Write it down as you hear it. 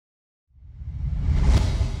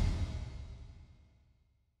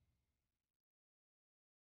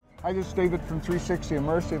Hi, this is David from 360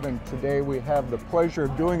 Immersive, and today we have the pleasure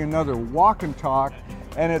of doing another walk and talk,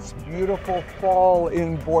 and it's beautiful fall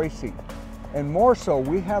in Boise. And more so,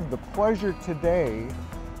 we have the pleasure today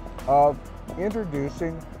of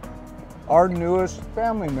introducing our newest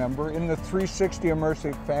family member in the 360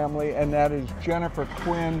 Immersive family, and that is Jennifer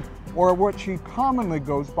Quinn, or what she commonly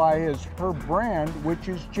goes by as her brand, which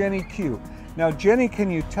is JennyQ. Now, Jenny,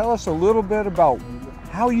 can you tell us a little bit about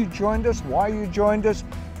how you joined us, why you joined us,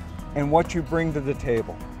 and what you bring to the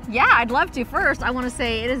table? Yeah, I'd love to. First, I want to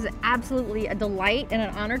say it is absolutely a delight and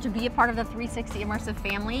an honor to be a part of the 360 Immersive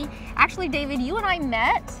family. Actually, David, you and I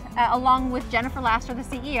met along with Jennifer Laster, the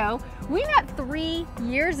CEO. We met 3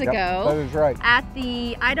 years ago. That is right. At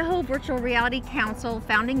the Idaho Virtual Reality Council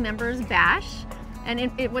Founding Members Bash. And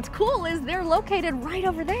what's cool is they're located right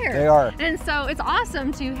over there. They are. And so it's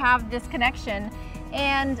awesome to have this connection.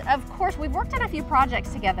 And of course, we've worked on a few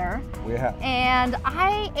projects together. We have. And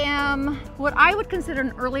I am what I would consider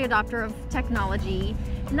an early adopter of technology,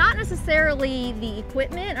 not necessarily the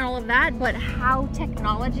equipment and all of that, but how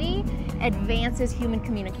technology advances human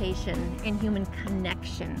communication and human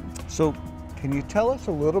connection. So can you tell us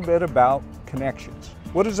a little bit about connections?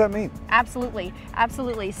 What does that mean? Absolutely,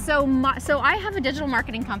 absolutely. So I have a digital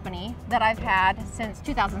marketing company that I've had since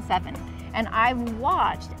 2007. And I've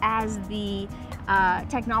watched as the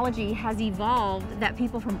technology has evolved that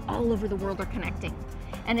people from all over the world are connecting.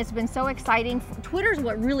 And it's been so exciting. Twitter's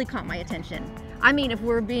what really caught my attention. I mean, if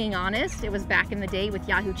we're being honest, it was back in the day with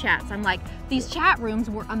Yahoo Chats. I'm like, these chat rooms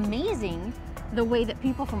were amazing, the way that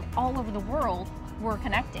people from all over the world were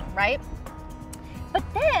connecting, right? But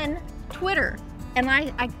then Twitter, and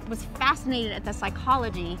I was fascinated at the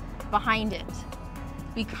psychology behind it,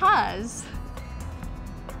 because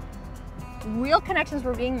real connections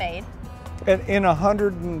were being made. And in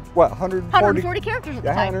 140 characters at the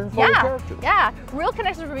time. 140 characters. Yeah, real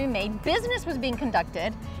connections were being made, business was being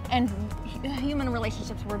conducted, and human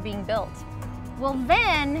relationships were being built. Well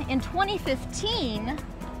then, in 2015,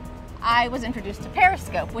 I was introduced to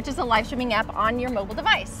Periscope, which is a live streaming app on your mobile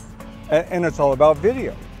device. And it's all about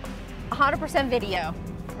video. 100% video,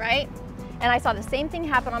 right? And I saw the same thing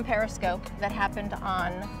happen on Periscope that happened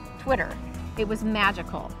on Twitter. It was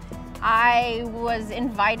magical. I was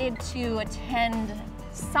invited to attend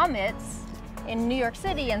summits in New York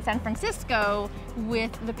City and San Francisco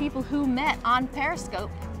with the people who met on Periscope.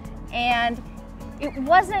 And it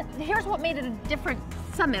wasn't, here's what made it a different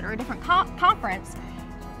summit or a different conference.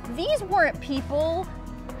 These weren't people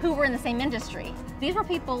who were in the same industry. These were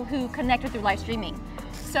people who connected through live streaming.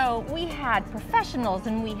 So we had professionals,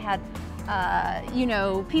 and we had you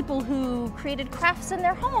know, people who created crafts in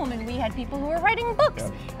their home, and we had people who were writing books.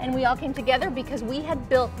 Yep. And we all came together because we had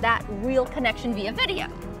built that real connection via video.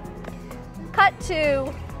 Cut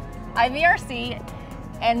to IVRC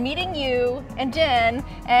and meeting you and Jen,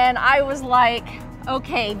 and I was like,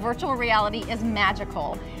 okay, virtual reality is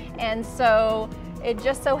magical. And so it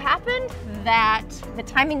just so happened that the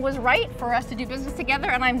timing was right for us to do business together,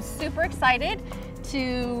 and I'm super excited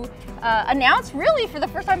to announce, really for the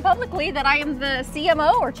first time publicly, that I am the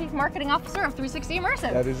CMO or Chief Marketing Officer of 360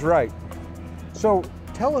 Immersive. That is right. So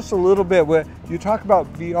tell us a little bit, you talk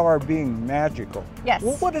about VR being magical. Yes.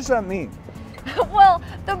 Well, what does that mean? Well,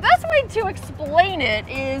 the best way to explain it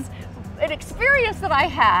is an experience that I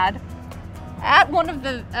had at one of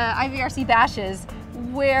the IVRC bashes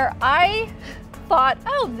where I thought,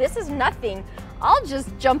 oh, this is nothing. I'll just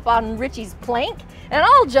jump on Richie's plank and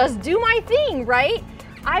I'll just do my thing, right?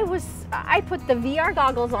 I put the VR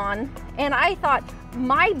goggles on and I thought,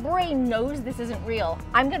 my brain knows this isn't real.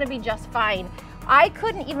 I'm gonna be just fine. I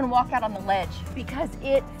couldn't even walk out on the ledge because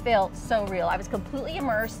it felt so real. I was completely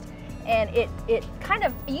immersed, and it kind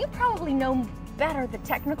of, you probably know better the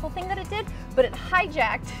technical thing that it did, but it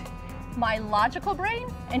hijacked my logical brain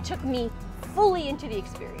and took me fully into the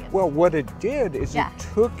experience. Well, what it did is Yeah. it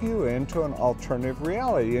took you into an alternative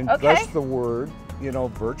reality, and Okay. thus the word, you know,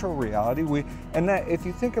 virtual reality. And that, if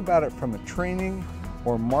you think about it from a training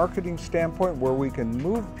or marketing standpoint, where we can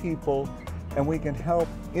move people and we can help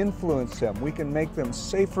influence them, we can make them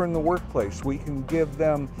safer in the workplace, we can give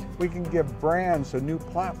brands a new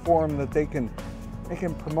platform that they can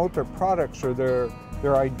promote their products or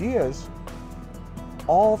their ideas,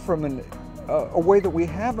 all from a way that we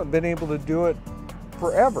haven't been able to do it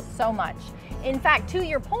forever. So much. In fact, to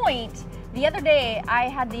your point, the other day I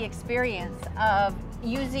had the experience of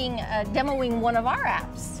demoing one of our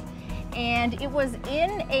apps, and it was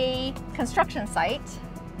in a construction site,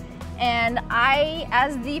 and I,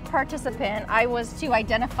 as the participant, I was to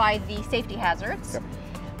identify the safety hazards. Yep.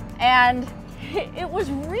 And it was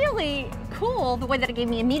really cool the way that it gave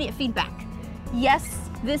me immediate feedback. Yes,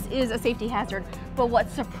 this is a safety hazard. But what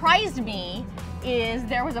surprised me is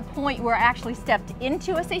there was a point where I actually stepped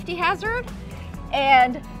into a safety hazard,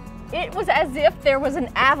 and it was as if there was an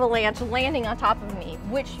avalanche landing on top of me,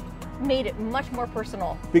 which made it much more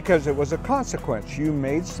personal. Because it was a consequence. You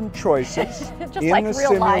made some choices in like the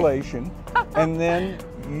real life. simulation, and then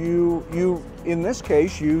you, in this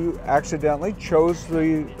case, you accidentally chose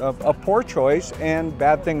a poor choice, and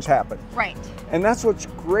bad things happen. Right. And that's what's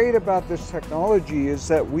great about this technology, is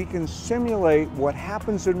that we can simulate what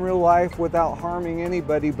happens in real life without harming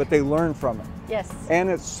anybody, but they learn from it. Yes. And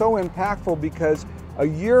it's so impactful because a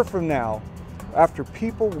year from now, after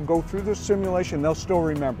people will go through this simulation, they'll still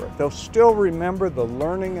remember it. They'll still remember the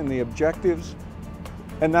learning and the objectives,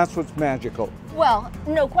 and that's what's magical. Well,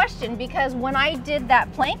 no question, because when I did that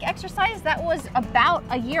plank exercise, that was about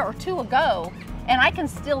a year or two ago, and I can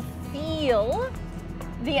still feel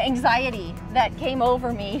the anxiety that came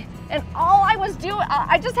over me. And all I was doing,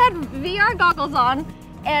 I just had VR goggles on,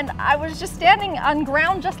 and I was just standing on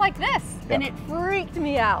ground just like this, and it freaked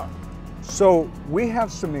me out. So we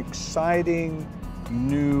have some exciting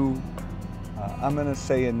new, I'm going to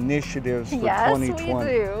say, initiatives for 2020. Yes,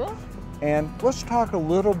 we do. And let's talk a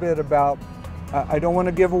little bit about, I don't want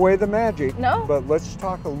to give away the magic, but let's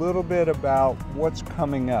talk a little bit about what's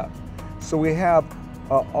coming up. So we have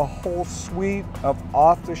a whole suite of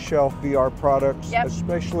off-the-shelf VR products,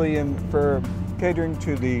 especially for catering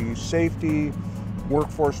to the safety,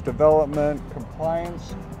 workforce development,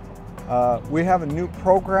 compliance. We have a new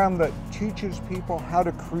program that teaches people how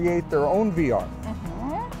to create their own VR.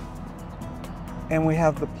 And we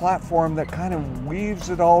have the platform that kind of weaves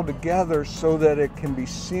it all together so that it can be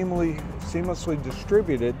seamlessly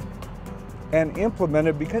distributed and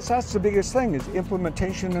implemented, because that's the biggest thing, is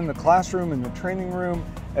implementation in the classroom, in the training room,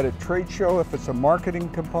 at a trade show, if it's a marketing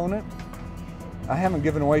component. I haven't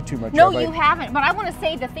given away too much. No, you haven't, but I want to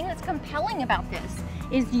say the thing that's compelling about this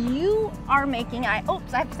is you are making, I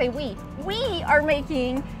have to say we are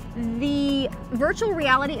making the virtual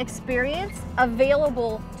reality experience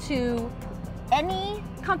available to any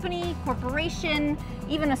company, corporation,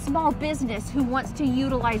 even a small business who wants to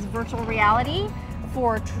utilize virtual reality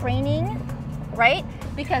for training, right?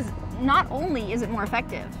 Because not only is it more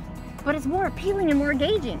effective, but it's more appealing and more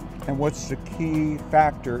engaging. And what's the key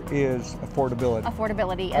factor is affordability.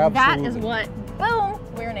 Affordability, and that is what, boom,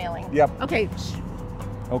 we're nailing. Yep. Okay.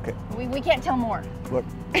 Okay. We can't tell more. Look,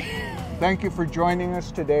 thank you for joining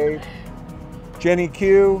us today.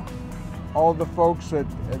 JennyQ, all the folks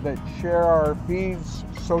that share our feeds,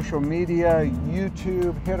 social media,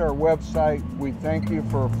 YouTube, hit our website. We thank you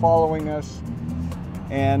for following us,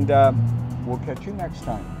 and we'll catch you next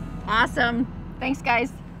time. Awesome. Thanks,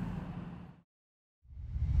 guys.